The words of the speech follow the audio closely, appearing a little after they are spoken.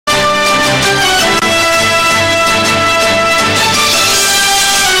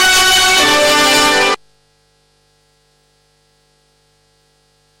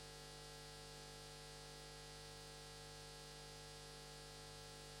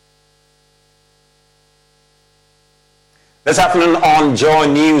This afternoon on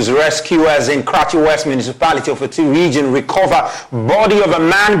JoyNews, rescuers in Karachi West Municipality of a region recover body of a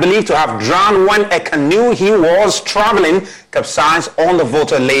man believed to have drowned when a canoe he was traveling capsized on the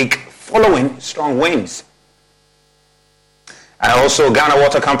Volta Lake following strong winds. And also, Ghana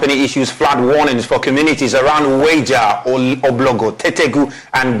Water Company issues flood warnings for communities around Weja, Oblogo, Tetegu,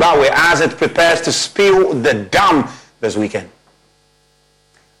 and Bawe as it prepares to spill the dam this weekend.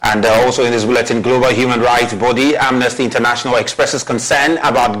 And also in this bulletin, global human rights body Amnesty International expresses concern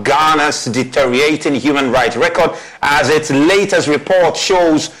about Ghana's deteriorating human rights record as its latest report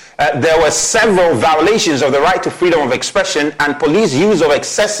shows there were several violations of the right to freedom of expression and police use of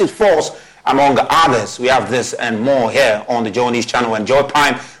excessive force, among others. We have this and more here on the JoyNews channel. Enjoy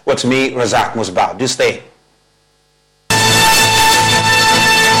time with me, Razak Musbah. Do stay.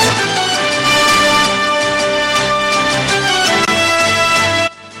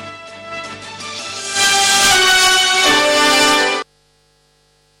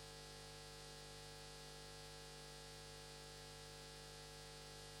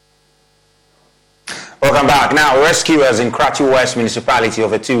 Welcome back. Now, rescuers in Karachi West Municipality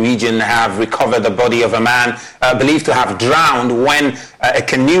of a region have recovered the body of a man believed to have drowned when a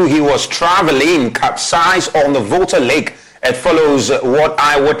canoe he was traveling capsized on the Volta Lake. It follows what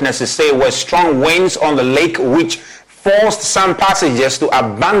eyewitnesses say were strong winds on the lake which forced some passengers to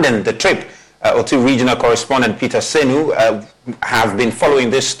abandon the trip. O2 regional correspondent Peter Senu have been following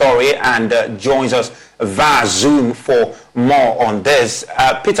this story and joins us via Zoom for more on this.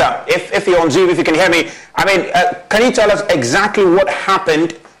 Peter, if you're on Zoom, if you can hear me, can you tell us exactly what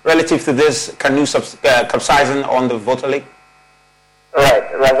happened relative to this canoe capsizing on the Volta Lake?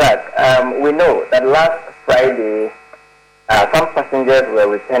 Right, Razak. We know that last Friday, some passengers were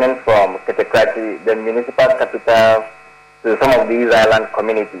returning from Karachi, the municipal capital, to some of these island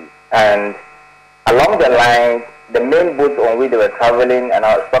communities. And along the line, the main boat on which they were traveling and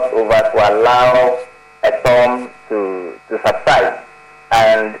stopped over to allow a storm to subside.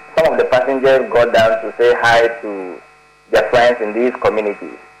 And some of the passengers got down to say hi to their friends in these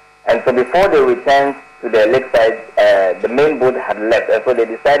communities. And so before they returned to the lakeside, the main boat had left. And so they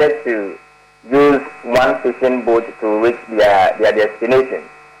decided to use one fishing boat to reach their destination.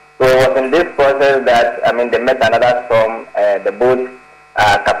 So it was in this process that, they met another storm. The boat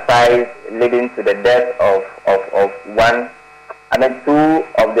capsized, leading to the death of two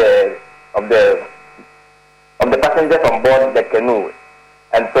of the passengers on board the canoe.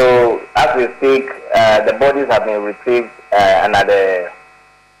 And so, as we speak, the bodies have been retrieved at the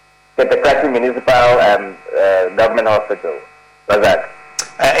Karachi Municipal Government Hospital. That's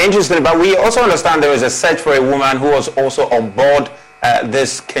that. Interesting, but we also understand there is a search for a woman who was also on board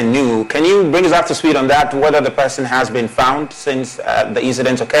this canoe. Can you bring us up to speed on that, whether the person has been found since the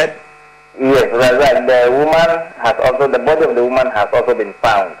incident occurred? Yes, right. The body of the woman has also been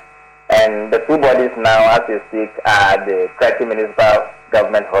found. And the two bodies now, as we speak, are at the Karachi Municipal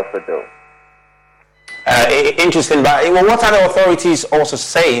Government Hospital. Interesting, but what are the authorities also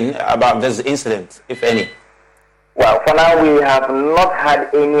saying about this incident, if any? Well, for now, we have not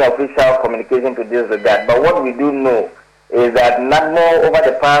had any official communication to this regard. But what we do know is that NADMO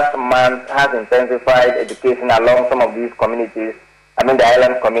over the past month has intensified education along some of these communities, the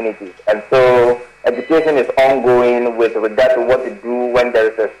island communities. And so education is ongoing with regard to what to do when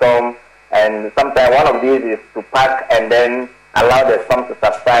there is a storm. And sometimes one of these is to park and then allow the storm to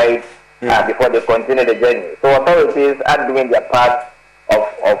subside before they continue the journey. So authorities are doing their part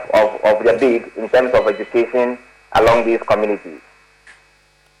of their bid in terms of education along these communities.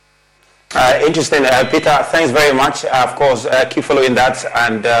 Interesting. Peter, thanks very much. Of course, keep following that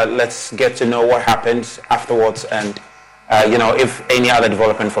and let's get to know what happens afterwards and, if any other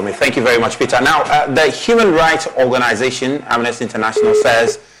development from it. Thank you very much, Peter. Now, the human rights organization, Amnesty International,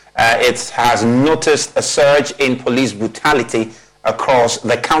 says it has noticed a surge in police brutality across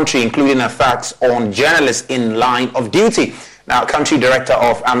the country, including attacks on journalists in line of duty. Now, country director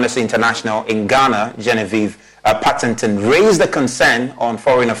of Amnesty International in Ghana, Genevieve Patterson, raised the concern on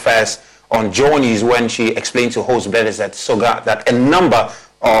foreign affairs on JoyNews when she explained to host Beres at Soga that a number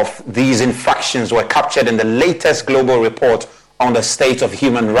of these infractions were captured in the latest global report on the state of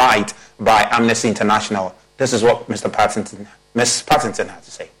human rights by Amnesty International. This is what Ms. Patterson had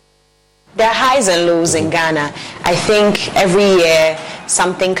to say. There are highs and lows in Ghana. I think every year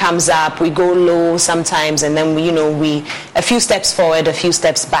something comes up, we go low sometimes, and then we a few steps forward, a few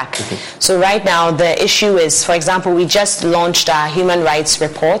steps back. So right now the issue is, for example, we just launched our human rights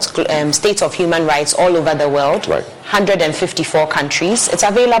report, state of human rights all over the world, 154 countries. It's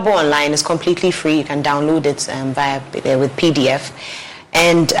available online, it's completely free, you can download it with PDF.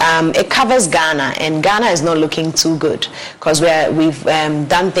 And it covers Ghana, and Ghana is not looking too good because we've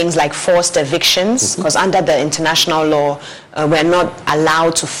done things like forced evictions, because under the international law, we're not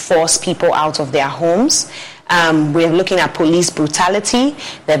allowed to force people out of their homes. We're looking at police brutality.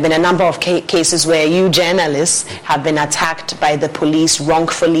 There have been a number of cases where you journalists have been attacked by the police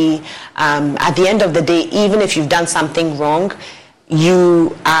wrongfully. At the end of the day, even if you've done something wrong,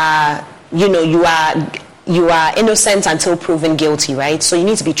 you are innocent until proven guilty, right? So you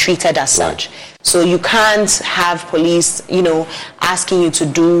need to be treated as such. So you can't have police, asking you to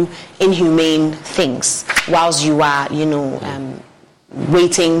do inhumane things whilst you are,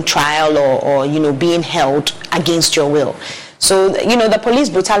 waiting trial or being held against your will. So, the police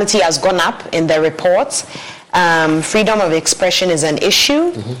brutality has gone up in the reports. Freedom of expression is an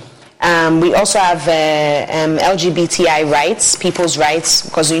issue. We also have LGBTI rights, people's rights,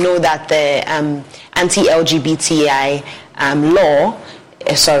 because we know that the anti-LGBTI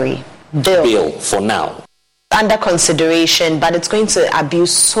bill for now under consideration, but it's going to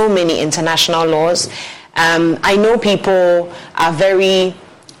abuse so many international laws. I know people are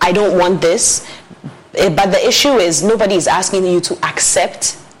I don't want this, but the issue is nobody is asking you to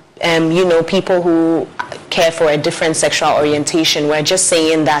accept people who care for a different sexual orientation. We're just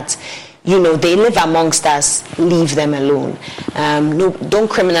saying that, they live amongst us, leave them alone. No, don't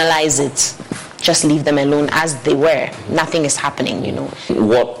criminalize it. Just leave them alone as they were. Nothing is happening,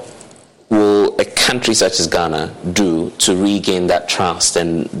 What will a country such as Ghana do to regain that trust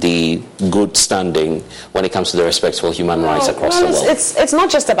and the good standing when it comes to the respect for human rights across the world? It's not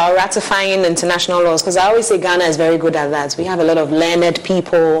just about ratifying international laws, because I always say Ghana is very good at that. We have a lot of learned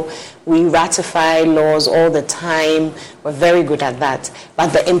people. We ratify laws all the time. We're very good at that.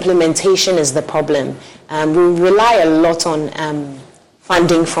 But the implementation is the problem. We rely a lot on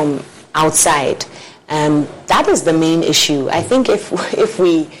funding from outside. That is the main issue. I think if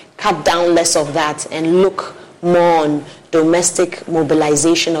we cut down less of that and look more on domestic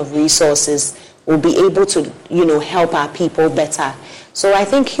mobilization of resources, we'll be able to, help our people better. So I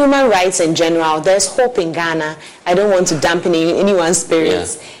think human rights in general, there's hope in Ghana. I don't want to dampen anyone's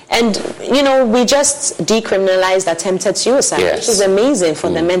spirits. Yeah. And, we just decriminalized attempted suicide, which is amazing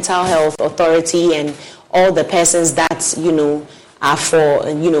for the Mental Health Authority and all the persons that, are for,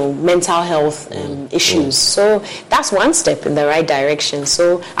 mental health issues. So that's one step in the right direction.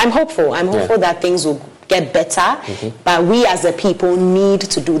 So I'm hopeful. I'm hopeful that things will get better, but we as a people need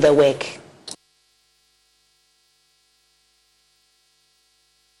to do the work.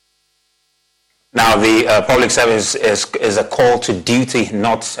 Now, the public service is a call to duty,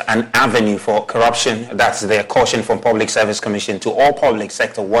 not an avenue for corruption. That's their caution from Public Service Commission to all public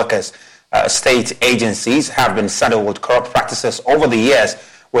sector workers. State agencies have been saddled with corrupt practices over the years,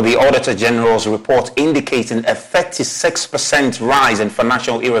 with the Auditor General's report indicating a 36% rise in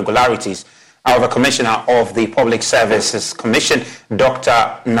financial irregularities. However, Commissioner of the Public Services Commission,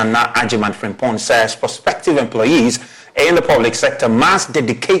 Dr. Nana Ajiman Frimpong, says prospective employees in the public sector must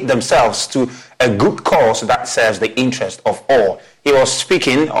dedicate themselves to a good cause that serves the interest of all. He was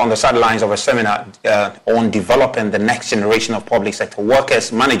speaking on the sidelines of a seminar on developing the next generation of public sector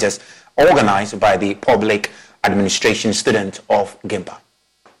workers, managers, organized by the Public Administration Student of GIMPA.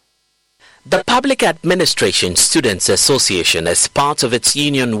 The Public Administration Students Association, as part of its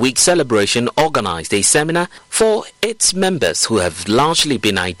Union Week celebration, organized a seminar for its members who have largely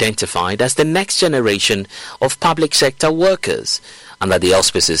been identified as the next generation of public sector workers. Under the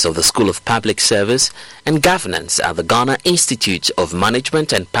auspices of the School of Public Service and Governance at the Ghana Institute of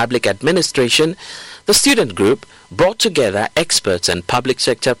Management and Public Administration, the student group brought together experts and public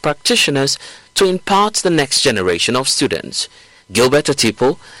sector practitioners to impart the next generation of students. Gilbert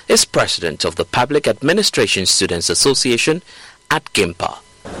Atipo is president of the Public Administration Students Association at GIMPA.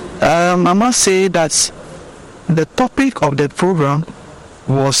 I must say that the topic of the program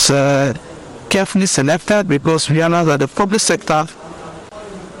was carefully selected because we realize that the public sector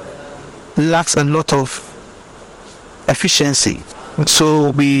lacks a lot of efficiency. So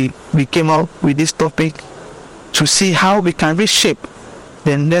we came up with this topic to see how we can reshape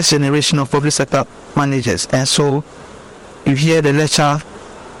the next generation of public sector managers. And so you hear the lecturer,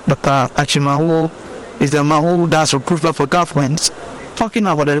 Dr. Achima, who is the man who does recruitment for governments, talking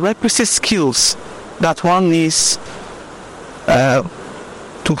about the requisite skills that one needs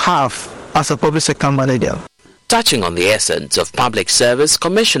to have as a public sector manager. Touching on the essence of public service,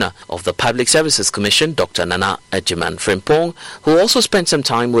 Commissioner of the Public Services Commission, Dr. Nana Ajiman Frimpong, who also spent some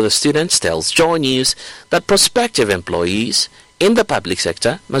time with the students, tells Joy News that prospective employees in the public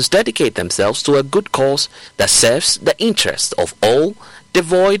sector must dedicate themselves to a good cause that serves the interest of all,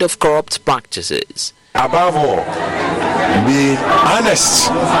 devoid of corrupt practices. Above all, be honest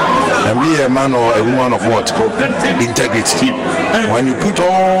and be a man or a woman of what? Integrity. When you put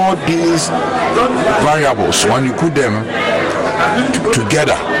all these variables, when you put them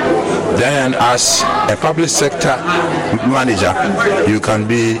together, then as a public sector manager, you can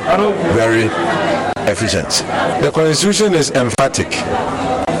be very efficient. The Constitution is emphatic.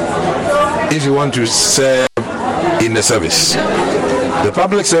 If you want to serve in the service, the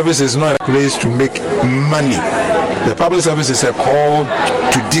public service is not a place to make money. The public service is a call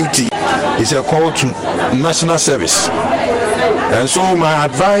to duty. It's a call to national service. And so my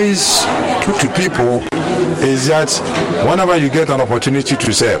advice to people is that whenever you get an opportunity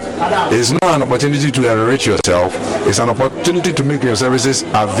to serve, it's not an opportunity to enrich yourself, it's an opportunity to make your services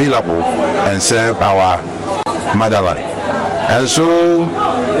available and serve our motherland. And so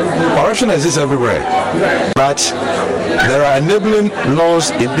corruption exists everywhere, but there are enabling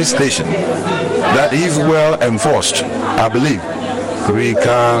laws in this nation that, if well enforced, I believe we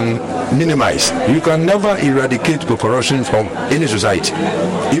can minimize. You can never eradicate corruption from any society.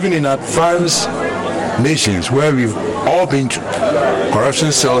 Even in advanced nations where we've all been to,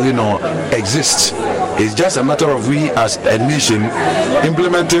 corruption still, exists. It's just a matter of we as a nation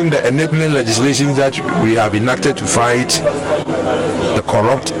implementing the enabling legislation that we have enacted to fight the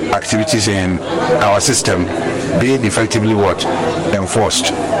corrupt activities in our system being effectively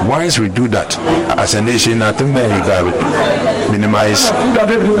enforced. Once we do that as a nation, I think that we can minimize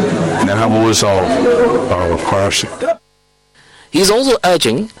the harms of corruption. He is also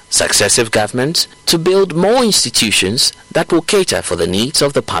urging successive governments to build more institutions that will cater for the needs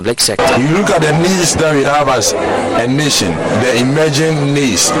of the public sector. You look at the needs that we have as a nation, the emerging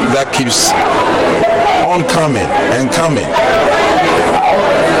needs that keeps on coming and coming.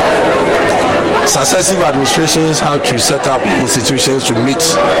 Successive administrations have to set up institutions to meet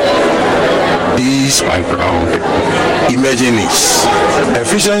these emerging needs.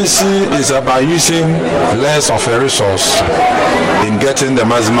 Efficiency is about using less of a resource in getting the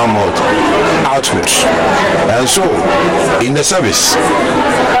maximum output. And so, in the service,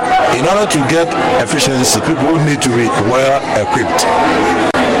 in order to get efficiency, people need to be well equipped.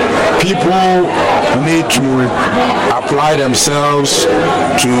 People need to apply themselves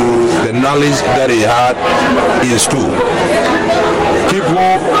to the knowledge that they had in school. People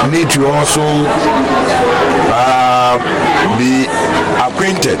need to also be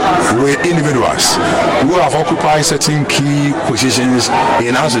acquainted with individuals who have occupied certain key positions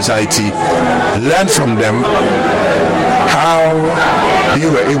in our society, learn from them how they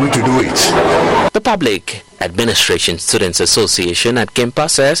were able to do it. The Public Administration Students Association at Gimpa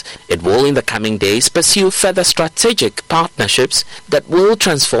says it will in the coming days pursue further strategic partnerships that will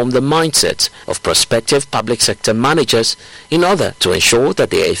transform the mindset of prospective public sector managers in order to ensure that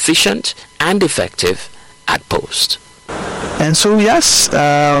they are efficient and effective at post. And so yes,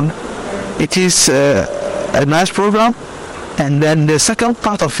 it is a nice program. And then the second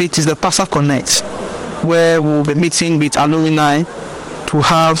part of it is the PASA Connect, where we'll be meeting with alumni to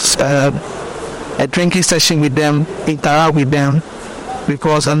have a drinking session with them, interact with them,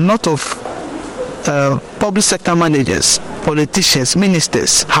 because a lot of public sector managers, politicians,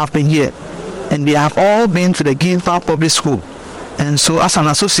 ministers have been here, and they have all been to the Gimpa Public School. And so as an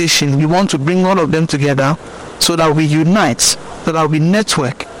association, we want to bring all of them together so that we unite, so that we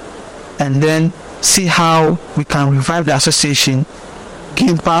network, and then see how we can revive the association,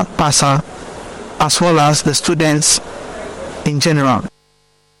 Gimpa, PASA, as well as the students in general.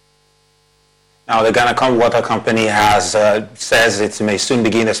 Now, the Ghana Water Company has says it may soon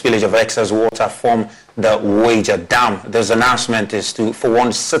begin the spillage of excess water from the Wager Dam. This announcement is for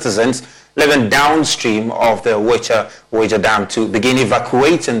warn citizens living downstream of the Wager Dam to begin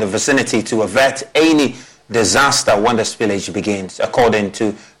evacuating the vicinity to avert any disaster when the spillage begins. According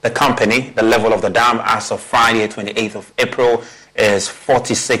to the company, the level of the dam as of Friday, 28th of April, is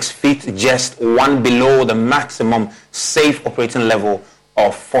 46 feet, just one below the maximum safe operating level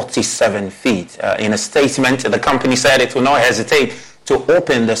of 47 feet. In a statement, the company said it will not hesitate to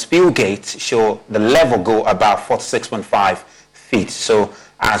open the spill gate should the level go above 46.5 feet, so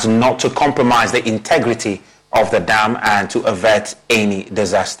as not to compromise the integrity of the dam and to avert any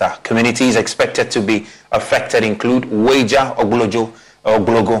disaster. Communities expected to be affected include Wager, Oglogo,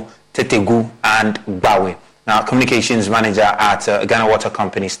 Tetegu, and Bawe. Now, communications manager at Ghana Water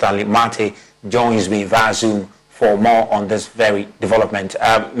Company, Stanley Mate, joins me via Zoom for more on this very development.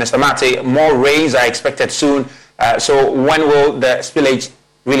 Mr. Mate, more rains are expected soon. So when will the spillage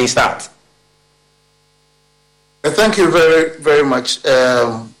really start? Thank you very, very much.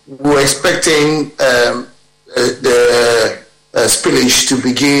 We're expecting the spillage to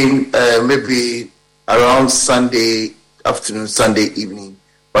begin maybe around Sunday afternoon, Sunday evening.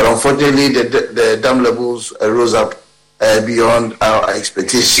 But unfortunately, the dam levels rose up beyond our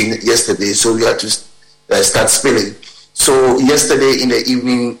expectation yesterday, so we had to start spilling. So yesterday in the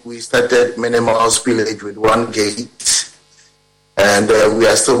evening, we started minimal spillage with one gate, and we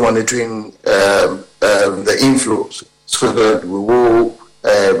are still monitoring the inflows so that we will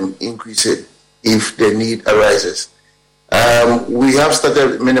increase it if the need arises. We have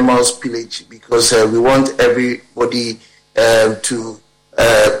started minimal spillage because we want everybody to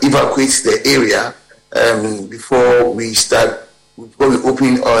evacuate the area before we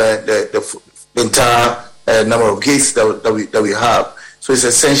open the entire number of gates that we have. So it's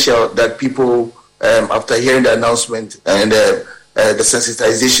essential that people, after hearing the announcement and the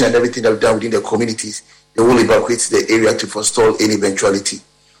sensitization and everything that we've done within the communities, they will evacuate the area to forestall any eventuality.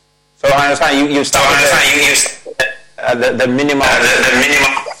 So I understand you started the minimum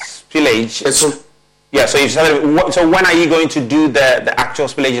spillage. So you started. So when are you going to do the actual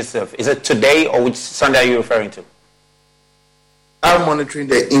spillage itself? Is it today, or which Sunday are you referring to? I'm monitoring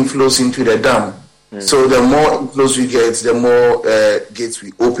the inflows into the dam. So the more inflows we get, the more gates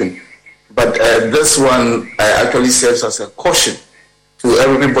we open. But this one actually serves as a caution to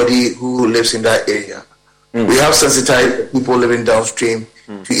everybody who lives in that area. We have sensitized people living downstream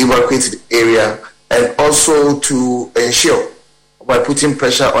to evacuate the area, and also to ensure by putting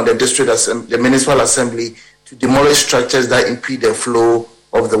pressure on the the municipal assembly to demolish structures that impede the flow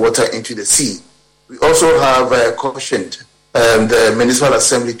of the water into the sea. We also have cautioned the municipal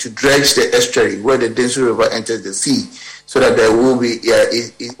assembly to dredge the estuary where the Densu River enters the sea, so that there will be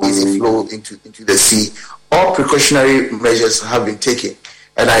easy flow into the sea. All precautionary measures have been taken,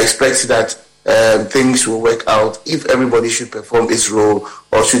 and I expect that things will work out if everybody should perform its role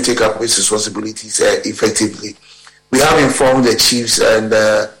or should take up its responsibilities effectively. We have informed the chiefs and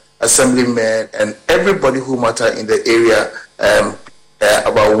assemblymen and everybody who matter in the area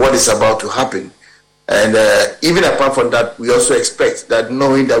about what is about to happen. And even apart from that, we also expect that,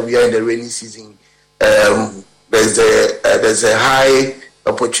 knowing that we are in the rainy season, there's a high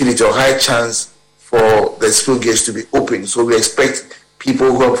opportunity or high chance for the spill gates to be open. So we expect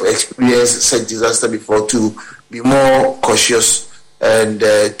people who have experienced such disaster before to be more cautious and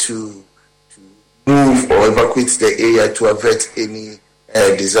to move or evacuate the area to avert any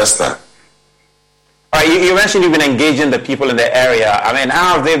disaster. You mentioned you've been engaging the people in the area. I mean,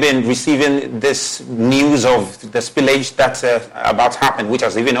 how have they been receiving this news of the spillage that's about to happen, which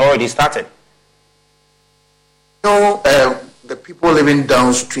has even already started? The people living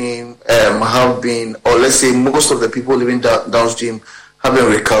downstream have been, or let's say most of the people living downstream have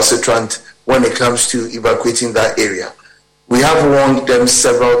been recalcitrant when it comes to evacuating that area. We have warned them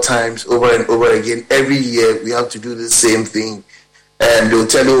several times over and over again. Every year we have to do the same thing. And they'll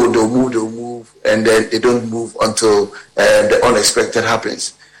tell you they'll move, and then they don't move until the unexpected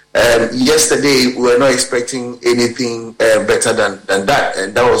happens. Yesterday, we were not expecting anything better than that,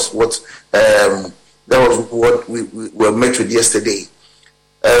 and that was what we were met with yesterday.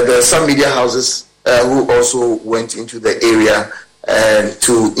 There are some media houses who also went into the area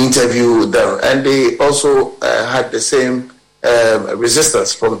to interview them, and they also had the same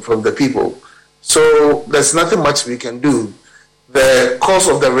resistance from the people. So there's nothing much we can do. The course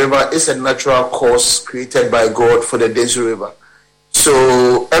of the river is a natural course created by God for the Densu River.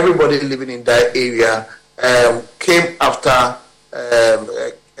 So everybody living in that area came after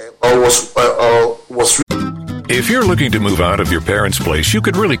was. If you're looking to move out of your parents' place, you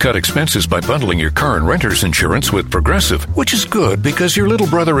could really cut expenses by bundling your car and renter's insurance with Progressive, which is good because your little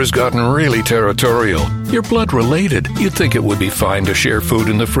brother has gotten really territorial. You're blood related. You'd think it would be fine to share food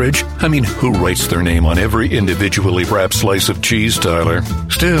in the fridge. I mean, who writes their name on every individually wrapped slice of cheese, Tyler?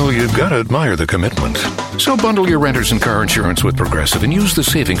 Still, you've got to admire the commitment. So bundle your renter's and car insurance with Progressive and use the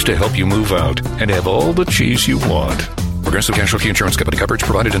savings to help you move out and have all the cheese you want. Progressive Casualty Insurance Company. Coverage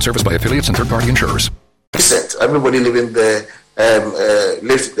provided and serviced by affiliates and third-party insurers. Everybody living there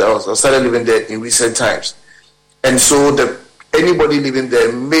started living there in recent times, and so anybody living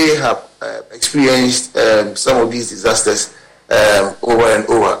there may have experienced some of these disasters over and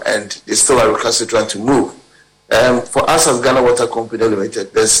over, and they still are recalcitrant to move. For us as Ghana Water Company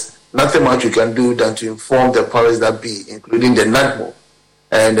Limited, there's nothing much we can do than to inform the powers that be, including the NADMO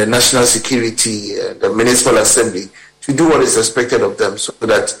and the National Security, the Municipal Assembly, to do what is expected of them, so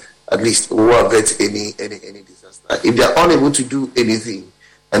that at least we will avert any disaster. If they are unable to do anything,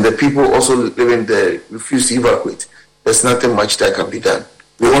 and the people also living there refuse to evacuate, there's nothing much that can be done.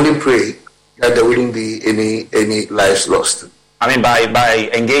 We only pray that there wouldn't be any lives lost. I mean, by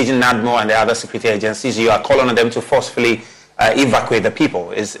engaging NADMO and the other security agencies, you are calling on them to forcefully evacuate the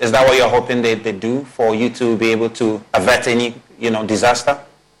people. Is that what you're hoping they do for you to be able to avert any disaster?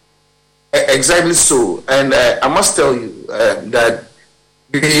 Exactly so. And I must tell you that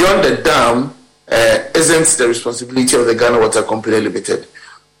beyond the dam isn't the responsibility of the Ghana Water Company Limited.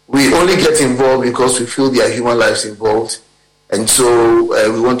 We only get involved because we feel there are human lives involved. And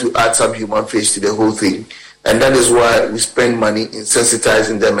so we want to add some human face to the whole thing. And that is why we spend money in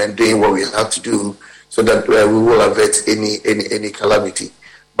sensitizing them and doing what we have to do so that we will avert any calamity.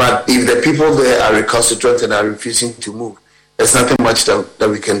 But if the people there are recalcitrant and are refusing to move, there's nothing much that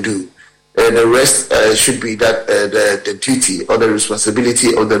we can do. The rest should be that the duty or the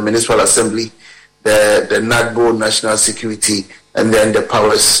responsibility of the Municipal Assembly, the NADBO, National Security, and then the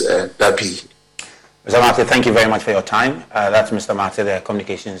powers that be. Mr. Marty, thank you very much for your time. That's Mr. Marty, the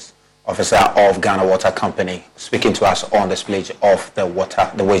Communications Officer of Ghana Water Company, speaking to us on the spillage of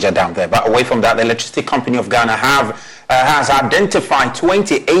the Wager Dam there. But away from that, the Electricity Company of Ghana has identified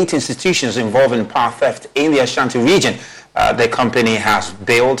 28 institutions involved in power theft in the Ashanti region. The company has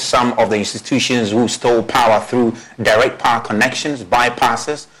bailed some of the institutions who stole power through direct power connections,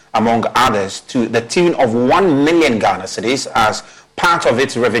 bypasses, among others, to the tune of 1 million Ghana cedis as part of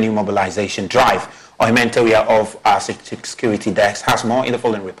its revenue mobilization drive. Ohimenteria of our security desk has more in the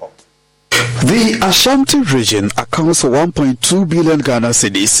following report. The Ashanti region accounts for 1.2 billion Ghana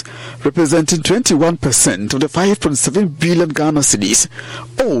cedis, representing 21% of the 5.7 billion Ghana cedis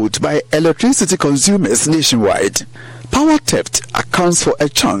owed by electricity consumers nationwide. Power theft accounts for a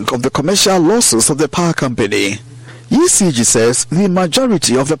chunk of the commercial losses of the power company. ECG says the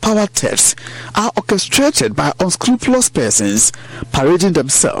majority of the power thefts are orchestrated by unscrupulous persons parading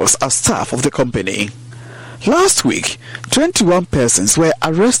themselves as staff of the company. Last week, 21 persons were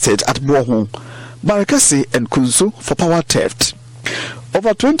arrested at Bohun, Barakasi and Kunsu for power theft.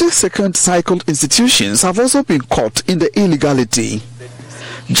 Over 20 second-cycled institutions have also been caught in the illegality.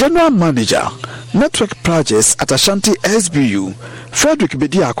 General Manager, Network Projects at Ashanti SBU, Frederick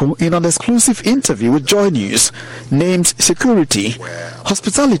Bediako, in an exclusive interview with Joy News, named security,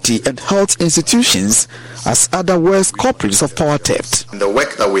 hospitality and health institutions as other worst culprits of power theft. The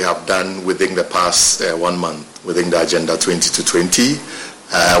work that we have done within the past 1 month, within the Agenda 2020,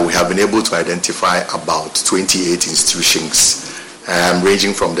 we have been able to identify about 28 institutions,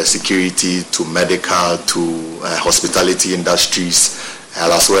 ranging from the security to medical to hospitality industries,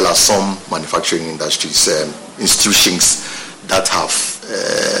 as well as some manufacturing industries, institutions that have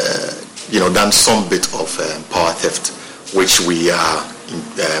done some bit of power theft, which we are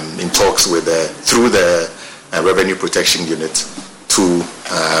in talks with through the Revenue Protection Unit to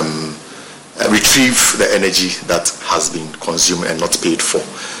retrieve the energy that has been consumed and not paid for.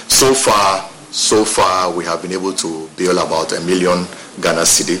 So far, we have been able to bill about 1 million Ghana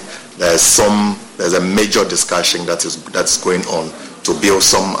cedi. There's a major discussion that's going on to bill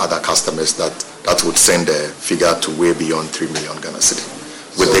some other customers that would send the figure to way beyond 3 million Ghana cedi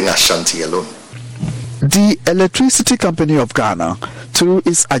within Ashanti alone. The Electricity Company of Ghana, through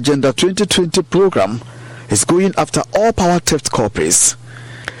its Agenda 2020 program, is going after all power theft culprits.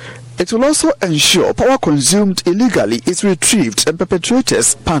 It will also ensure power consumed illegally is retrieved and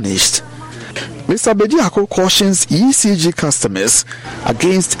perpetrators punished. Mr. Bediako cautions ECG customers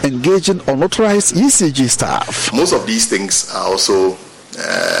against engaging unauthorized ECG staff. Most of these things are also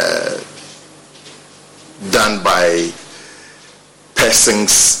done by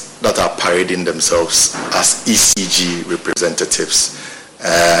persons that are parading themselves as ECG representatives,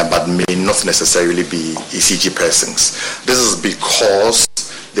 but may not necessarily be ECG persons. This is because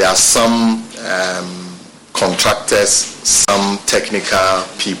there are some contractors, some technical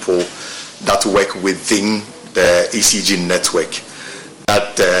people that work within the ECG network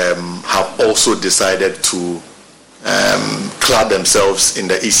that have also decided to clad themselves in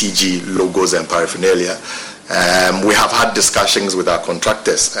the ECG logos and paraphernalia. We have had discussions with our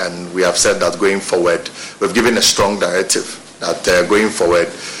contractors, and we have said that going forward, we've given a strong directive that going forward,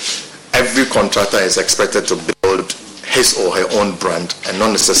 every contractor is expected to build his or her own brand and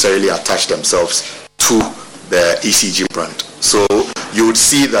not necessarily attach themselves to the ECG brand. So you would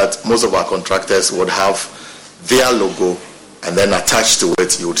see that most of our contractors would have their logo, and then attached to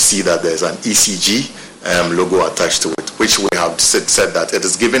it, you would see that there's an ECG logo attached to it, which we have said that it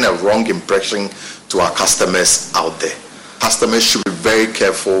is giving a wrong impression to our customers out there. Customers should be very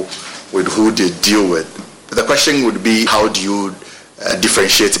careful with who they deal with. The question would be, how do you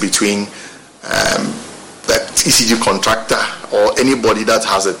differentiate between the ECG contractor or anybody that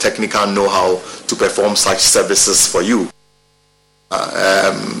has a technical know-how to perform such services for you?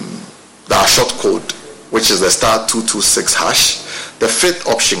 The short code, which is the *226#. The fifth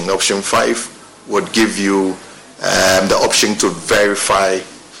option, option 5, would give you the option to verify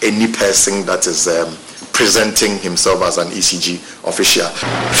any person that is presenting himself as an ECG official.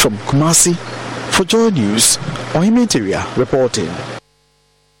 From Kumasi, for Joy News, Ohimenteria reporting.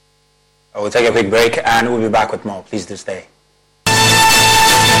 We'll take a quick break and we'll be back with more. Please do stay.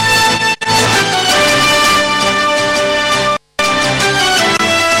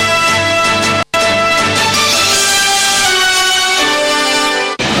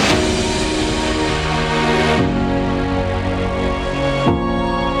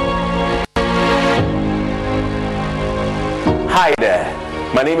 Hi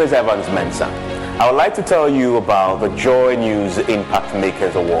there, my name is Evans Mensah. I would like to tell you about the Joy News Impact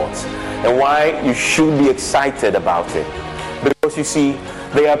Makers Awards and why you should be excited about it. Because you see,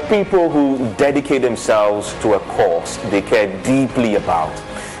 there are people who dedicate themselves to a cause they care deeply about.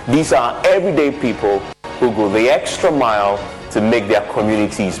 These are everyday people who go the extra mile to make their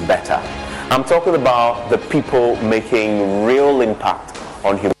communities better. I'm talking about the people making real impact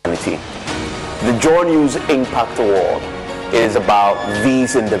on humanity. The Joy News Impact Award is about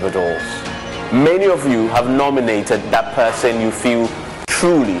these individuals. Many of you have nominated that person you feel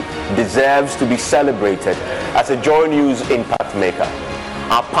truly deserves to be celebrated as a Joy News Impact Maker.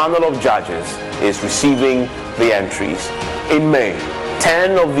 Our panel of judges is receiving the entries. In May,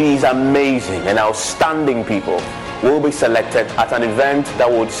 10 of these amazing and outstanding people will be selected at an event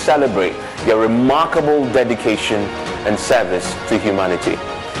that would celebrate their remarkable dedication and service to humanity.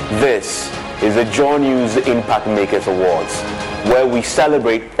 This is the Joy News Impact Makers Awards, where we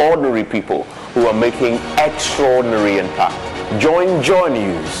celebrate ordinary people who are making extraordinary impact. Join Joy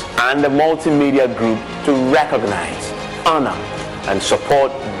News and the Multimedia Group to recognize, honor, and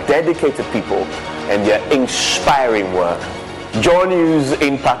support dedicated people and their inspiring work. Joy News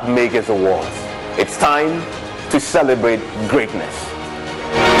Impact Makers Awards. It's time to celebrate greatness.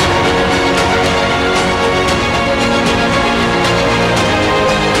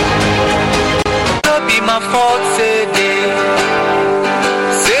 My fault, say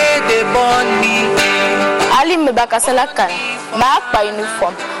they born me. Ali me bakasalakan, ma pa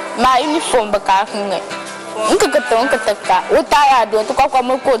uniform bakakunga. Unkata, utaya do to kwa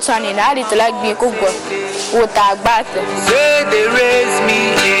moko chani na ali to like be kugwa. Utagbat. Say they raise me.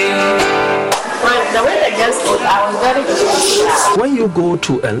 The way they just thought, I was very good. When you go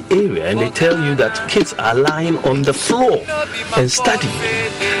to an area and they tell you that kids are lying on the floor and studying,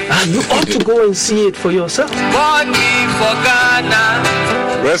 you ought to go and see it for yourself.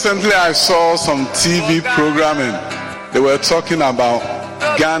 Recently, I saw some TV programming. They were talking about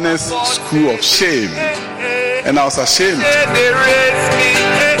Ghana's School of Shame, and I was ashamed. They raise me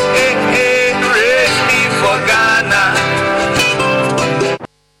for Ghana.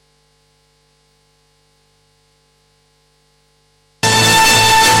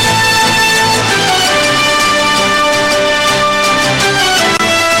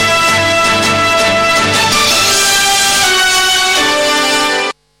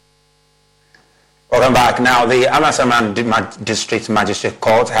 Welcome back. Now, the Amasaman District Magistrate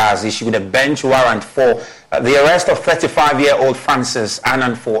Court has issued a bench warrant for the arrest of 35-year-old Francis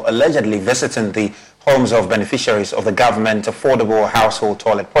Annan for allegedly visiting the homes of beneficiaries of the government affordable household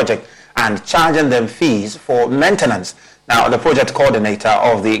toilet project and charging them fees for maintenance. Now, the project coordinator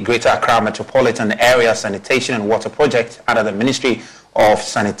of the Greater Accra Metropolitan Area Sanitation and Water Project under the Ministry of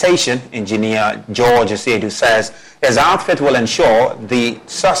Sanitation, Engineer George Siedu, says his outfit will ensure the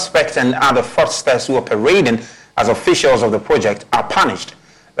suspect and other fraudsters who are parading as officials of the project are punished.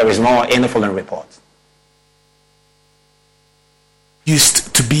 There is more in the following report.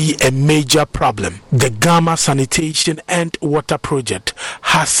 Used to be a major problem. The Gama Sanitation and Water Project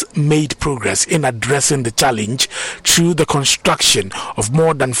has made progress in addressing the challenge through the construction of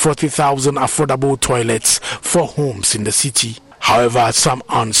more than 40,000 affordable toilets for homes in the city. However, some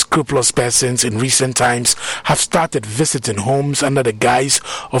unscrupulous persons in recent times have started visiting homes under the guise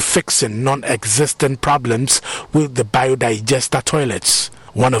of fixing non-existent problems with the biodigester toilets.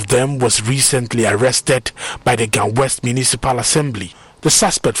 One of them was recently arrested by the Gan West Municipal Assembly. The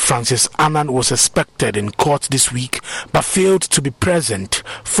suspect, Francis Annan, was expected in court this week but failed to be present,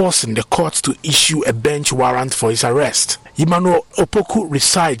 forcing the court to issue a bench warrant for his arrest. Emmanuel Opoku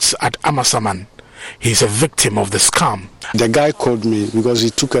resides at Amasaman. He is a victim of the scam. The guy called me because he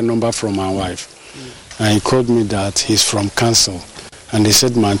took a number from my wife. And he called me that he's from council. And they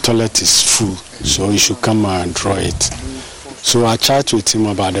said my toilet is full, so he should come and draw it. So I chatted with him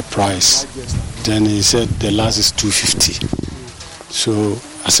about the price. Then he said the last is 250. So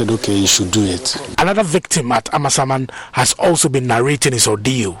I said, okay, you should do it. Another victim at Amasaman has also been narrating his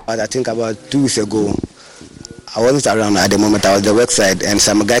ordeal. I think about 2 weeks ago, I wasn't around at the moment. I was at the workside, and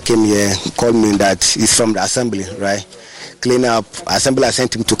some guy came here, called me that he's from the assembly, right? Clean up. Assembly, I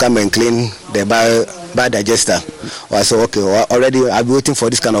sent him to come and clean the biodigester. I said, okay, well, already I've been waiting for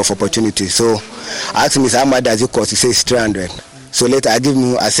this kind of opportunity. So I asked him, how much does it cost? He says 300. So later I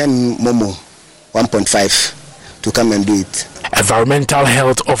send Momo 1.5 to come and do it. Environmental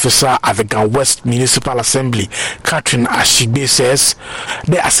Health Officer at the Gan West Municipal Assembly, Catherine Ashigbe, says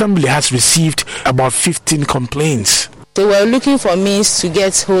the assembly has received about 15 complaints. They were looking for means to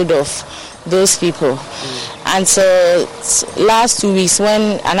get hold of those people. And so last 2 weeks,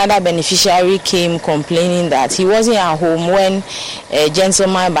 when another beneficiary came complaining that he wasn't at home when a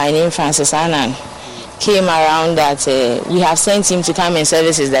gentleman by name Francis Annan came around, that we have sent him to come and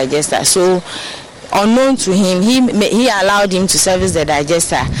service his digester. So unknown to him, he allowed him to service the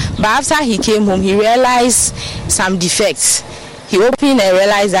digester. But after he came home, he realized some defects. He opened and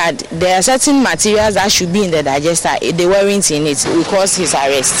realized that there are certain materials that should be in the digester. They weren't in it. It caused his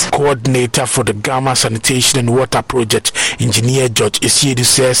arrest. Coordinator for the Gama Sanitation and Water Project, Engineer George Isiedu,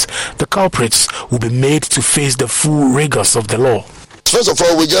 says the culprits will be made to face the full rigors of the law. First of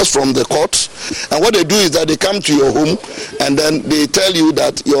all, we're just from the court, and what they do is that they come to your home and then they tell you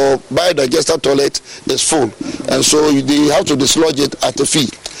that your biodigester toilet is full, and so they have to dislodge it at a fee.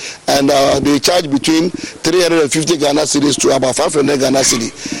 And they charge between 350 Ghana cedis to about 500 Ghana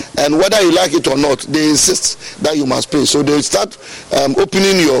cedis. And whether you like it or not, they insist that you must pay. So they start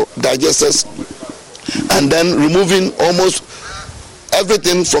opening your digesters and then removing almost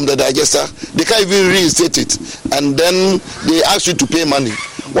everything from the digester. They can't even reinstate it. And then they ask you to pay money.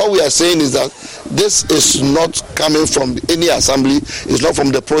 What we are saying is that this is not coming from any assembly. It's not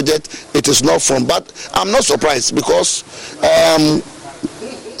from the project. It is not from... But I'm not surprised because...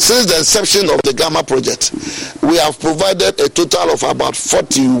 since the inception of the Gamma project, we have provided a total of about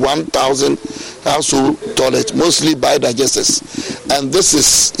 41,000 household toilets, mostly biodigesters. And this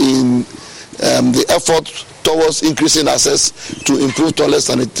is in the effort towards increasing access to improve toilet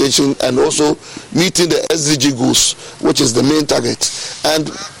sanitation and also meeting the SDG goals, which is the main target. And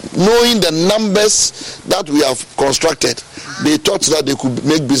knowing the numbers that we have constructed, they thought that they could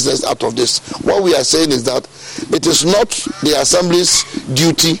make business out of this. What we are saying is that it is not the Assembly's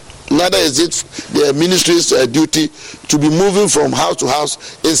duty, neither is it the Ministry's duty to be moving from house to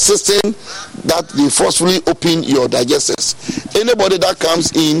house, insisting that they forcefully open your digesters. Anybody that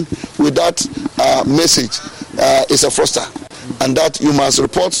comes in with that message is a fraudster, and that you must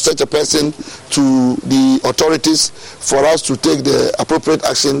report such a person to the authorities for us to take the appropriate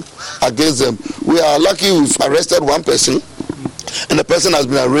action against them. We are lucky we've arrested one person, and the person has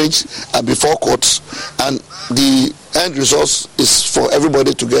been arraigned before courts, and the end result is for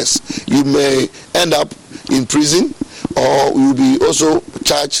everybody to guess. You may end up in prison, or you will be also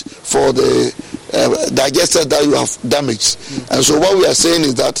charged for the digester that you have damaged. And so what we are saying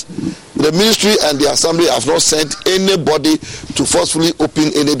is that the ministry and the assembly have not sent anybody to forcefully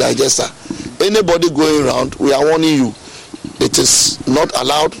open any digester. Anybody going around, we are warning you, it is not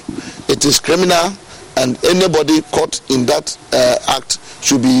allowed, it is criminal, and anybody caught in that act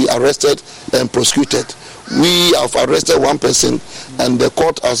should be arrested and prosecuted. We have arrested one person, and the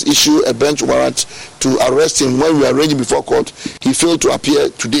court has issued a bench warrant to arrest him. When we arranged before court, he failed to appear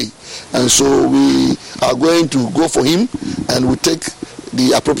today. And so we are going to go for him, and we take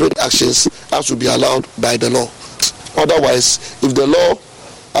the appropriate actions as will be allowed by the law. Otherwise, if the law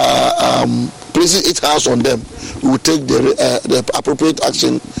places its hands on them, we will take the appropriate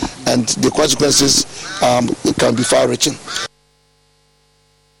action, and the consequences can be far-reaching.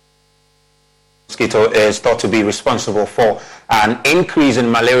 Mosquito is thought to be responsible for an increase in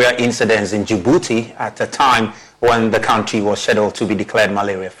malaria incidents in Djibouti at a time when the country was scheduled to be declared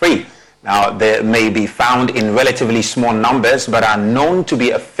malaria-free. Now, they may be found in relatively small numbers, but are known to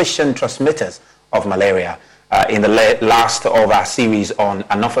be efficient transmitters of malaria. In the last of our series on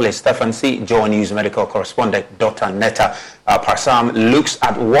Anopheles stephensi, JoyNews medical correspondent Dr. Netta Parsam looks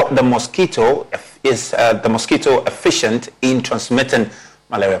at what the mosquito is efficient in transmitting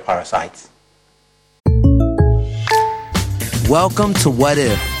malaria parasites. Welcome to What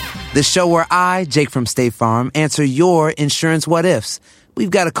If, the show where I, Jake from State Farm, answer your insurance what ifs. We've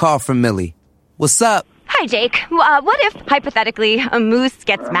got a call from Millie. What's up? Hi, Jake. What if, hypothetically, a moose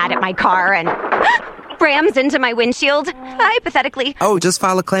gets mad at my car and rams into my windshield? Hypothetically. Oh, just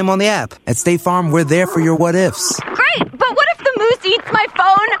file a claim on the app. At State Farm, we're there for your what ifs. Great, but what if the moose eats my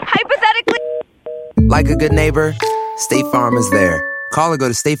phone? Hypothetically. Like a good neighbor, State Farm is there. Call or go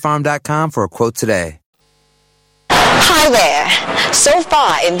to statefarm.com for a quote today. Hi there. So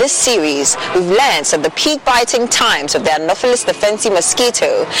far in this series, we've learned that the peak biting times of the Anopheles stephensi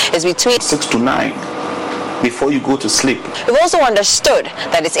mosquito is between 6 to 9. before you go to sleep. We've also understood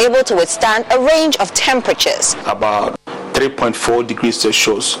that it's able to withstand a range of temperatures. About 3.4 degrees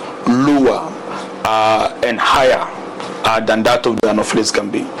Celsius lower and higher than that of the Anopheles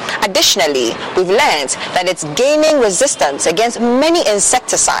gambiae. Additionally, we've learned that it's gaining resistance against many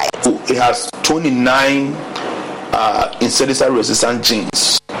insecticides. It has 29 insecticide-resistant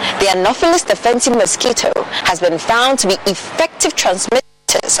genes. The Anopheles defensive mosquito has been found to be effective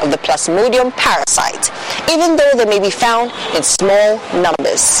transmitters of the Plasmodium parasite, even though they may be found in small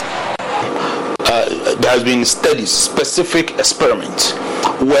numbers. There has been studies, specific experiments,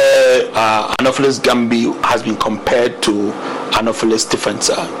 where Anopheles gambiae has been compared to Anopheles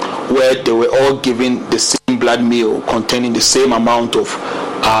stephensa, where they were all given the same blood meal containing the same amount of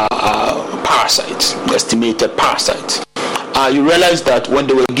parasites, estimated parasites. You realize that when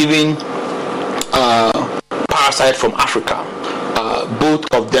they were giving parasite from Africa, both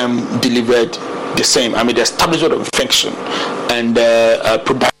of them delivered the same. I mean, the establishment of infection and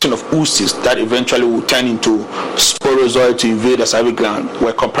production of oocysts that eventually will turn into sporozoid to invade the salivary gland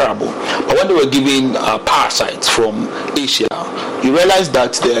were comparable. But when they were giving parasites from Asia, you realize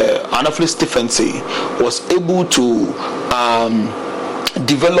that the Anopheles stephensa was able to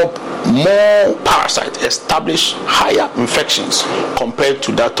develop more parasites, establish higher infections compared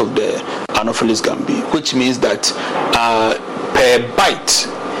to that of the Anopheles gambiae, which means that per bite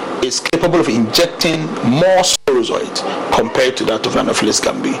is capable of injecting more sporozoids compared to that of Anopheles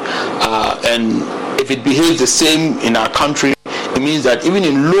gambiae. And if it behaves the same in our country, it means that even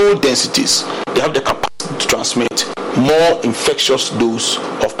in low densities, they have the capacity to transmit more infectious dose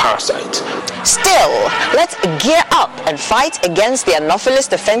of parasites. Still, let's gear up and fight against the Anopheles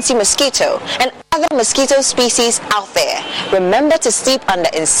defensive mosquito and other mosquito species out there. Remember to sleep under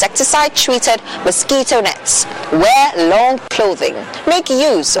insecticide-treated mosquito nets. Wear long clothing. Make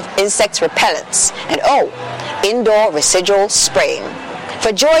use of insect repellents. And indoor residual spraying.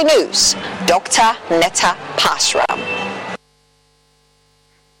 For Joy News, Dr. Netta Pasram.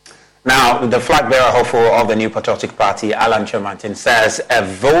 Now, the flag bearer hopeful of the New Patriotic Party, Alan Chermantin, says a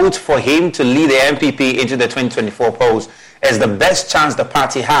vote for him to lead the MPP into the 2024 polls is the best chance the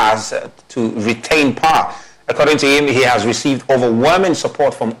party has to retain power. According to him, he has received overwhelming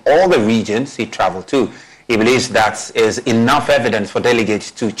support from all the regions he traveled to. He believes that is enough evidence for delegates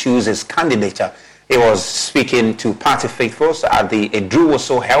to choose his candidature. He was speaking to party faithfuls at the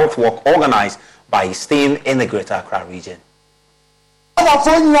Edruwoso Health Walk organized by his team in the Greater Accra region.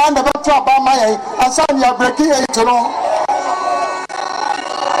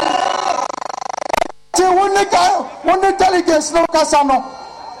 When the delegates no casano,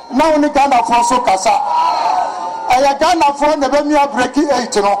 now only Ghana for so casa. I Ghana for the Bemia breaking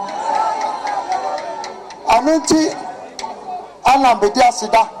 8 no. Anunti Anambedia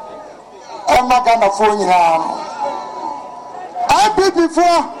Sida, Emma Ghana for Yan. I be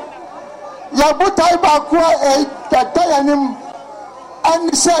before Yabutai Bakua a Dayanim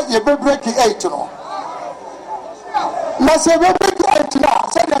and said you be breaking 8 no. Nasa breaking 8 now,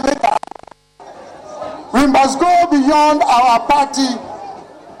 said the we must go beyond our party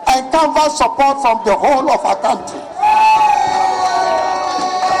and canvass support from the whole of our country.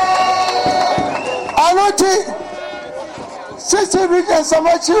 Anoti, Sister Rick so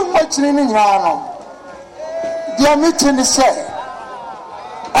much in Yano. Their meeting is said,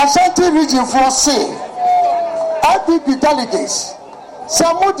 Ashanti region for say, IPP delegates,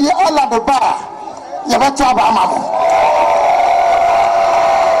 Samudi Ala the Bar, Yabataba Mamo.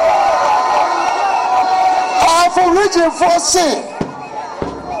 For region for say,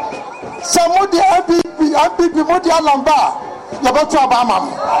 some of the IPP Modia Lamba, Yabatu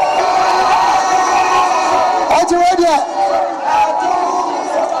Abama. Are you ready?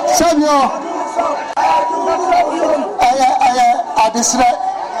 Samuel, I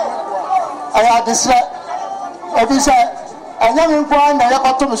dislike. Officer, I am in point. I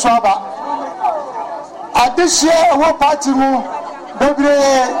have to Mishaba. At this year, what party move? Baby,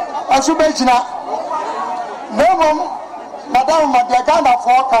 Asubejina. No, Madame Madiagana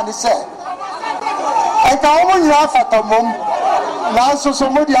for can say. I can only laugh at a mom. Now, so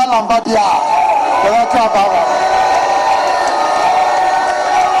somebody Alambadia.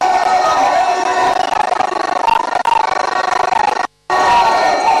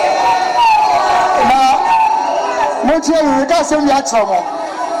 Now, Motia, we got some Yatamo.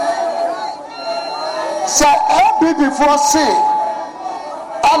 Say, I'll before say,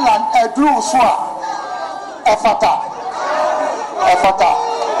 Alan Edruwoso. Efata.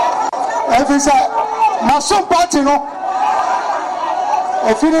 If it's a National Party, no,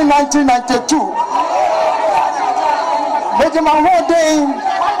 if in 1992, Benjamin Wardane,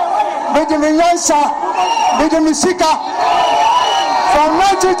 Benjamin Yansa, with the Misika from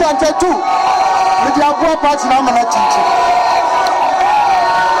 1922 with the Abua Party Namana Chichi.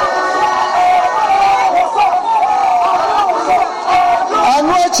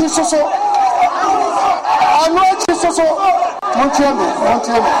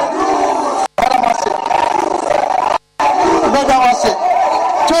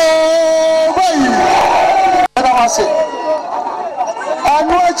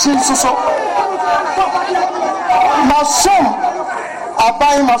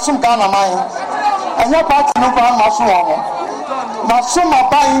 Masum Ghana mine, and your party no ban Masum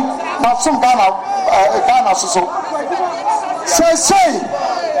Abai, Masum Ghana so. Say,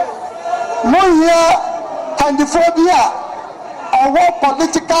 no year can the phobia or what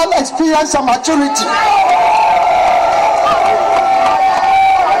political experience and maturity.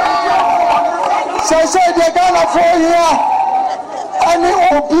 Say, the Ghana 4 year, any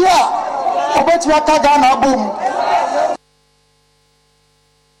Obia, about Ghana boom.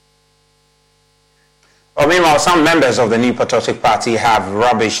 Meanwhile, some members of the New Patriotic Party have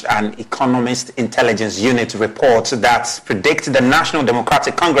rubbished an Economist Intelligence Unit report that predicts the National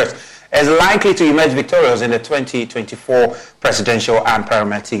Democratic Congress is likely to emerge victorious in the 2024 presidential and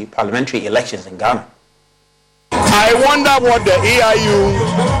parliamentary elections in Ghana. I wonder what the EIU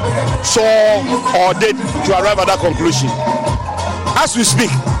saw or did to arrive at that conclusion. As we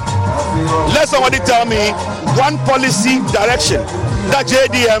speak, let somebody tell me one policy direction that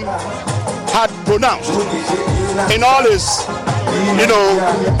JDM had pronounced in all his,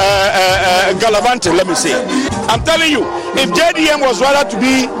 gallivanting, let me say. I'm telling you, if JDM was rather to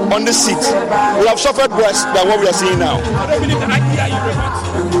be on this seat, we have suffered worse than what we are seeing now.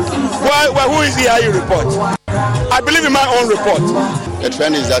 Well, who is the EIU report? I believe in my own report. The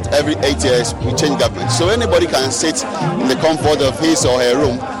trend is that every 8 years we change government. So anybody can sit in the comfort of his or her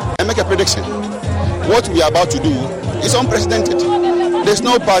room and make a prediction. What we are about to do is unprecedented. There's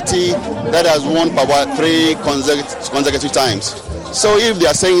no party that has won power 3 consecutive times. So if they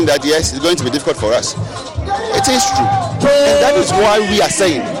are saying that, yes, it's going to be difficult for us, it is true. And that is why we are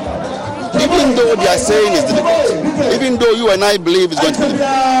saying, even though they are saying it's difficult, even though you and I believe it's going to be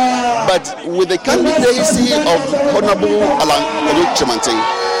difficult, but with the candidacy of Honorable Alan Chimanting,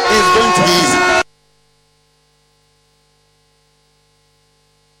 it's going to be easy.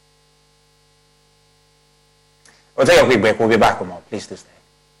 We'll take a quick break. We'll be back with more. Please do stay.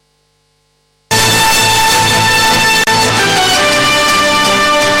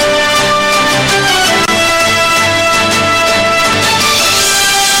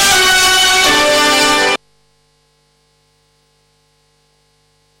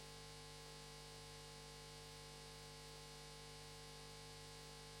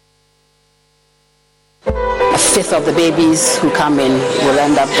 Fifth of the babies who come in will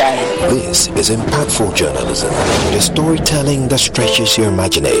end up dying. This is impactful journalism, the storytelling that stretches your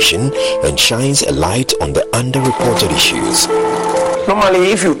imagination and shines a light on the underreported issues.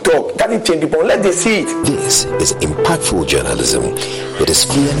 Normally, if you talk, that is change people. Let them see it. This is impactful journalism. It is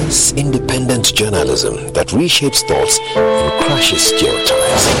fearless, independent journalism that reshapes thoughts and crushes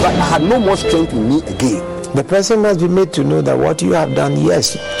stereotypes. But I had no more strength in me again. The person must be made to know that what you have done,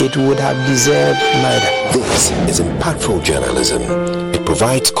 yes, it would have deserved murder. This is impactful journalism. It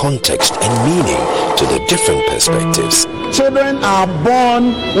provides context and meaning to the different perspectives. Children are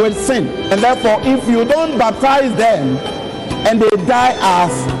born with sin, and therefore if you don't baptize them and they die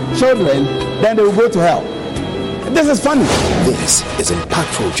as children, then they will go to hell. This is funny. This is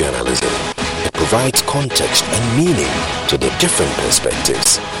impactful journalism. It provides context and meaning to the different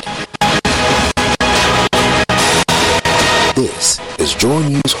perspectives. This is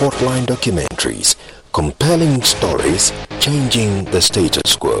JoyNews Hotline Documentaries, compelling stories changing the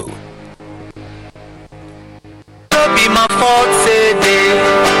status quo. Be my fault, say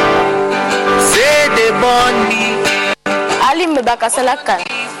they born me. Ali mbakasalakan,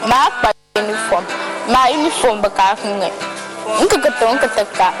 ma uniform bakafunga.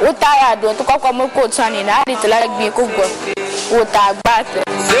 Nkakata, utaya do to kwa moko chani na ali tla bi ko go. Uta back.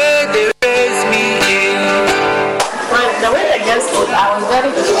 Say they raise me.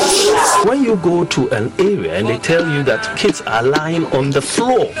 When you go to an area and they tell you that kids are lying on the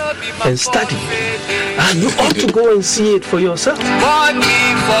floor and studying, you ought to go and see it for yourself.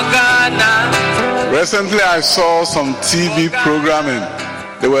 Recently, I saw some TV programming.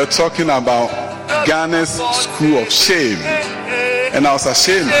 They were talking about Ghana's School of Shame, and I was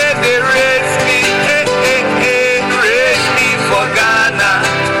ashamed. They raise me for Ghana.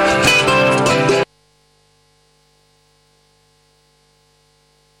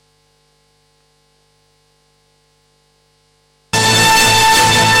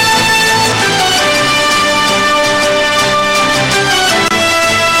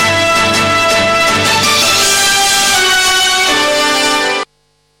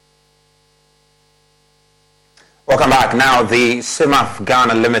 Now, the CIMAF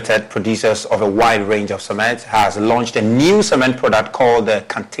Ghana Limited, producers of a wide range of cement, has launched a new cement product called the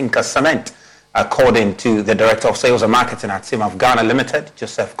Kantinka Cement. According to the Director of Sales and Marketing at CIMAF Ghana Limited,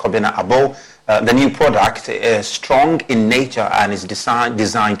 Joseph Kobina Abo, the new product is strong in nature and is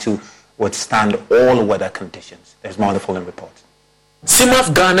designed to withstand all weather conditions. There's more on the following report.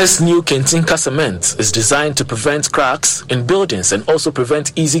 CIMAF Ghana's new Kantinka cement is designed to prevent cracks in buildings and also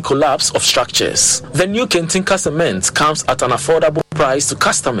prevent easy collapse of structures. The new Kantinka cement comes at an affordable price to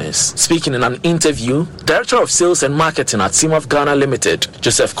customers. Speaking in an interview, Director of Sales and Marketing at CIMAF Ghana Limited,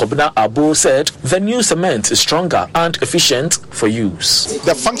 Joseph Kobina Abo, said the new cement is stronger and efficient for use.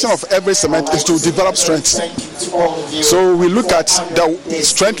 The function of every cement is to develop strength. So we look at the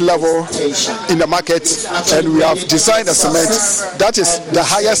strength level in the market and we have designed a cement that is the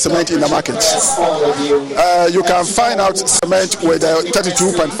highest cement in the market. You can find out cement with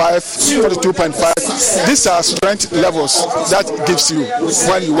 32.5, 42.5. These are strength levels that gives you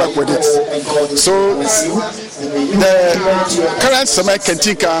when you work with it. So the current cement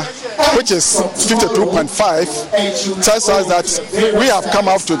Kantinka, which is 52.5, tells us that we have come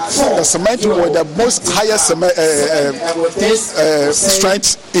out to the cement with the most highest cement,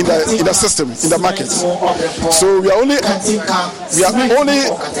 strength in the system, in the market. So we are only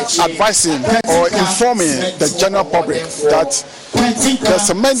advising or informing the general public that the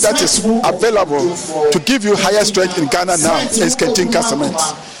cement that is available to give you higher strength in Ghana now is Kantinka cement.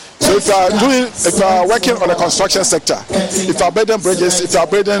 So if you are working on the construction sector, if you are building bridges, if you are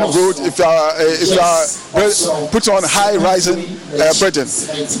building roads, if you are putting on high-rising building,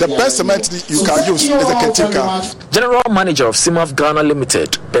 the best cement you can use is the Kantinka. General Manager of CIMAF Ghana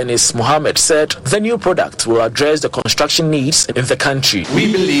Limited, Benis Mohammed, said the new product will address the construction needs in the country.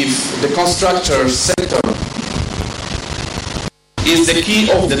 We believe the construction sector is the key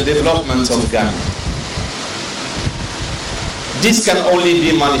of the development of Ghana. This can only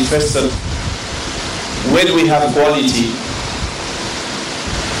be manifested when we have quality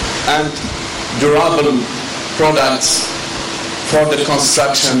and durable products for the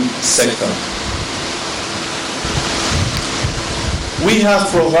construction sector. We have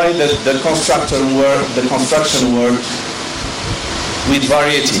provided the construction world with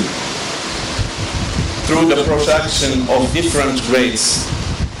variety through the production of different grades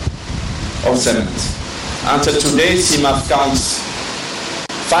of cement. Until today, CIMAF counts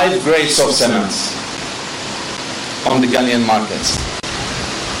 5 grades of cement on the Ghanaian market.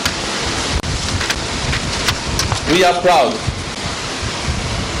 We are proud.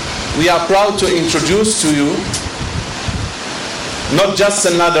 We are proud to introduce to you not just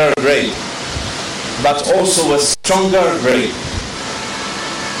another grade, but also a stronger grade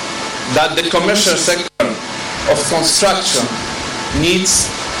that the commercial sector of construction needs,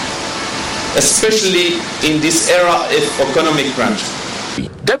 especially in this era of economic crunch.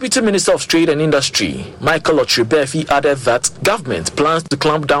 Deputy Minister of Trade and Industry, Michael Otribefi, added that government plans to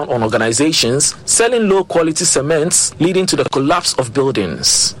clamp down on organizations selling low-quality cements, leading to the collapse of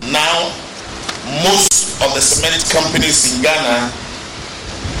buildings. Now, most of the cement companies in Ghana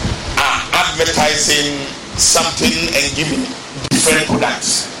are advertising something and giving different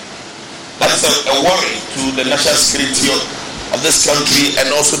products. That's a worry to the national security of this country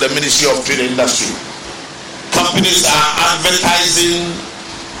and also the Ministry of Trade and Industry. Companies are advertising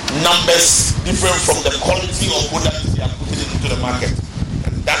numbers different from the quality of products they are putting into the market.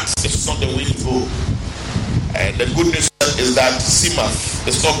 And that is not the way to go. And the good news is that CIMAF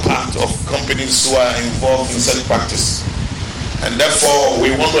is not part of companies who are involved in such practice. And therefore,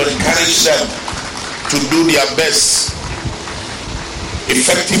 we want to encourage them to do their best.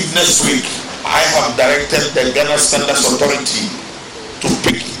 Effective next week, I have directed the Ghana Standards Authority to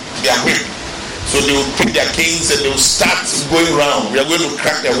pick their whip. So they will pick their canes and they will start going around. We are going to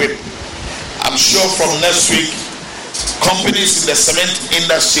crack their whip. I'm sure from next week, companies in the cement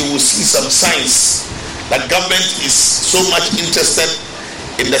industry will see some signs that government is so much interested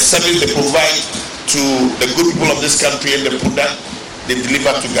in the service they provide to the good people of this country and the product they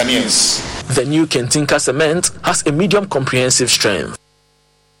deliver to Ghanaians. The new Kantinka cement has a medium comprehensive strength.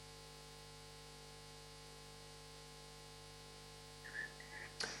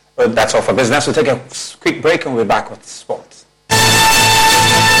 Well, that's all for business. We'll take a quick break and we'll be back with sports.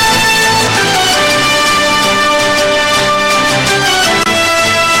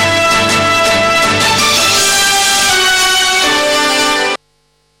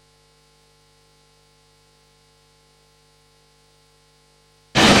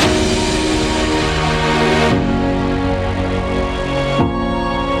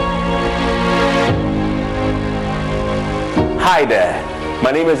 Hi there,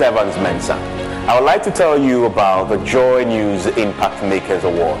 my name is Evans Mensah. I would like to tell you about the Joy News Impact Makers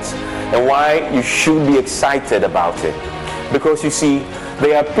Awards and why you should be excited about it. Because you see,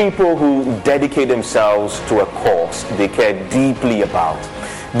 there are people who dedicate themselves to a cause they care deeply about.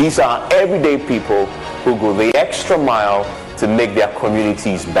 These are everyday people who go the extra mile to make their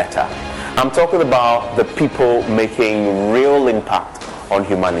communities better. I'm talking about the people making real impact on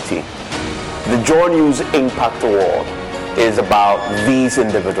humanity. The Joy News Impact Award is about these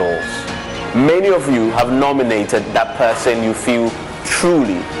individuals. Many of you have nominated that person you feel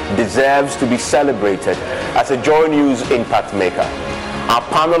truly deserves to be celebrated as a Joy News Impact Maker. Our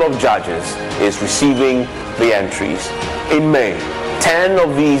panel of judges is receiving the entries. In May, 10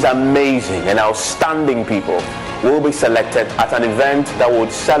 of these amazing and outstanding people will be selected at an event that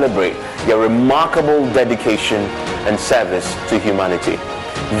would celebrate their remarkable dedication and service to humanity.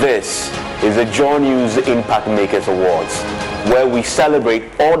 This is the Joy News Impact Makers Awards, where we celebrate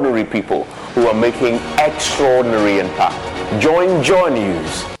ordinary people who are making extraordinary impact. Join Joy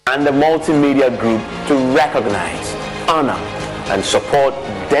News and the Multimedia Group to recognize, honor, and support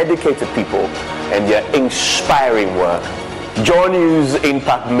dedicated people and their inspiring work. Joy News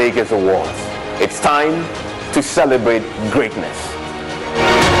Impact Makers Awards. It's time to celebrate greatness.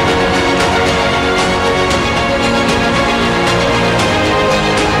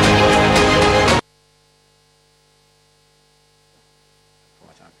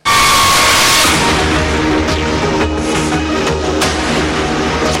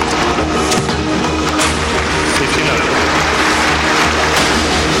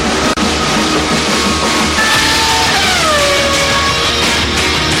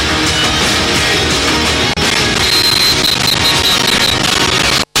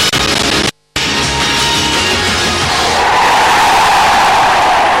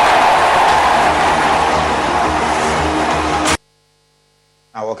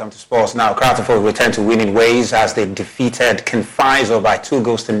 Welcome to sports. Now, Craftford returned to winning ways as they defeated Kinfaiso by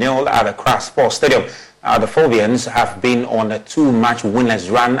 2-0 at the Accra Sports Stadium. The Phobians have been on a 2-match winless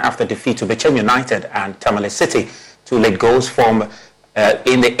run after defeat to Bechem United and Tamale City. 2 late goals from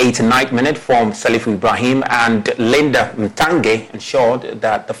in the 89th minute from Salif Ibrahim and Linda Mtange ensured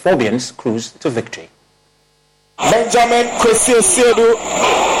that the Phobians cruised to victory. Benjamin Kwesi Sedu,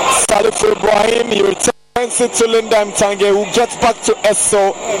 Salif Ibrahim, you return to Linda Mtange, who gets back to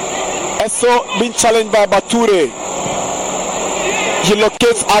Esso. Esso being challenged by Bature. He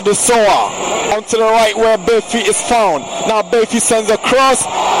locates Adesoa onto the right where Befi is found. Now Befi sends a cross.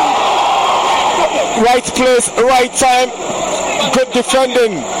 Right place, right time. Good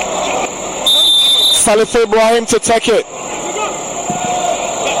defending. Salif Ibrahim to take it.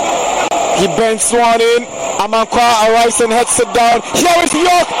 He bends one in. Amankwa arrives and heads it down. Here is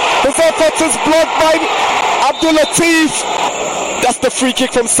York. His effort is blocked by Abdul Latif. That's the free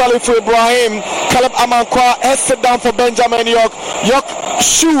kick from Salif Ibrahim. Caleb Amankwa heads it down for Benjamin York. York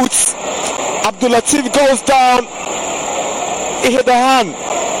shoots. Abdul Latif goes down. He hit the hand.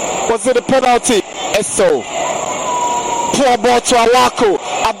 Was it a penalty? Esso. Poor ball to Awako.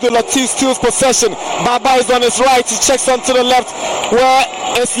 Abdul Latif steals possession. Baba is on his right. He checks onto the left. Where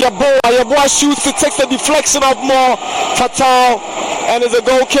is Yaboa? Yaboa shoots. It takes a deflection of more. Fatal. And it's a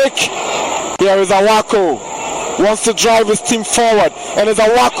goal kick. Here is Awako. Wants to drive his team forward. And it's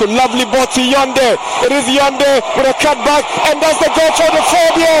Awako. Lovely ball to Yonde. It is Yonde with a cutback. And that's the goal for the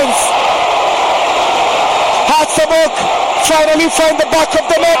Phobians. Hatzabok finally find the back of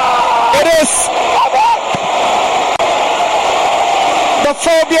the net. It is. The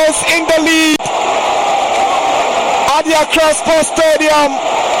Phobians in the lead at the Accra Sports Stadium.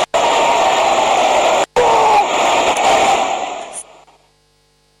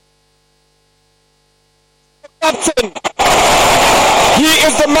 Captain, he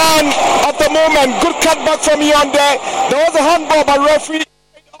is the man of the moment. Good cutback from Yonde. There was a handball by referee.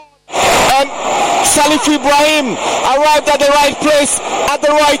 And Salif Ibrahim arrived at the right place at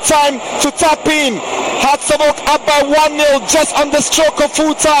the right time to tap in. Hatzabok up by 1-0 just on the stroke of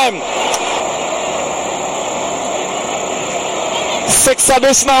full time. 6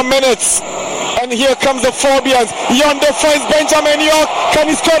 additional minutes. And here comes the Phobians. Yonde finds Benjamin York. Can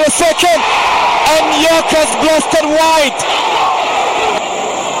he score the second? And York has blasted wide.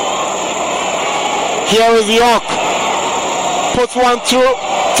 Here is York. Puts one through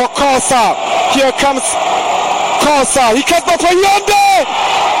for Kosa. Here comes Kosa. He cuts back for Yonde.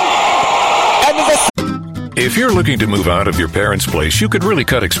 And If you're looking to move out of your parents' place, you could really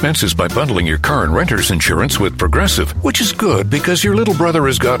cut expenses by bundling your car and renter's insurance with Progressive, which is good because your little brother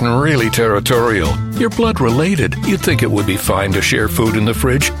has gotten really territorial. You're blood related. You'd think it would be fine to share food in the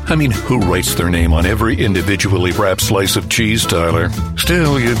fridge. I mean, who writes their name on every individually wrapped slice of cheese, Tyler?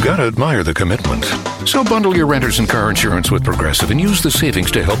 Still, you've got to admire the commitment. So bundle your renter's and car insurance with Progressive and use the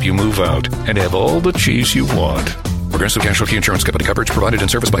savings to help you move out and have all the cheese you want. Progressive Casualty Insurance Company. Coverage provided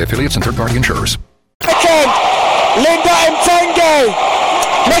and serviced by affiliates and third-party insurers. Second, Linda Mtenge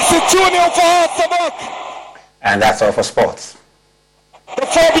makes it 2-0 for her, Sabok. And that's all for sports. The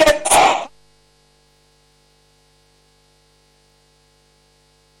Fabians.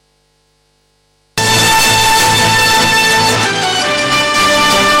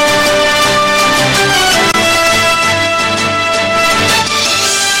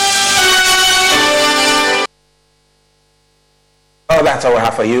 That's all we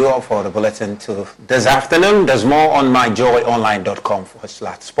have for you for the bulletin to this afternoon. There's more on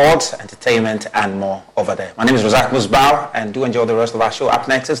myjoyonline.com/sports, entertainment, and more over there. My name is Razak Musbao, and do enjoy the rest of our show. Up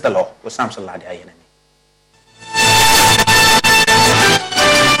next is The Law with Samson Ladiayen.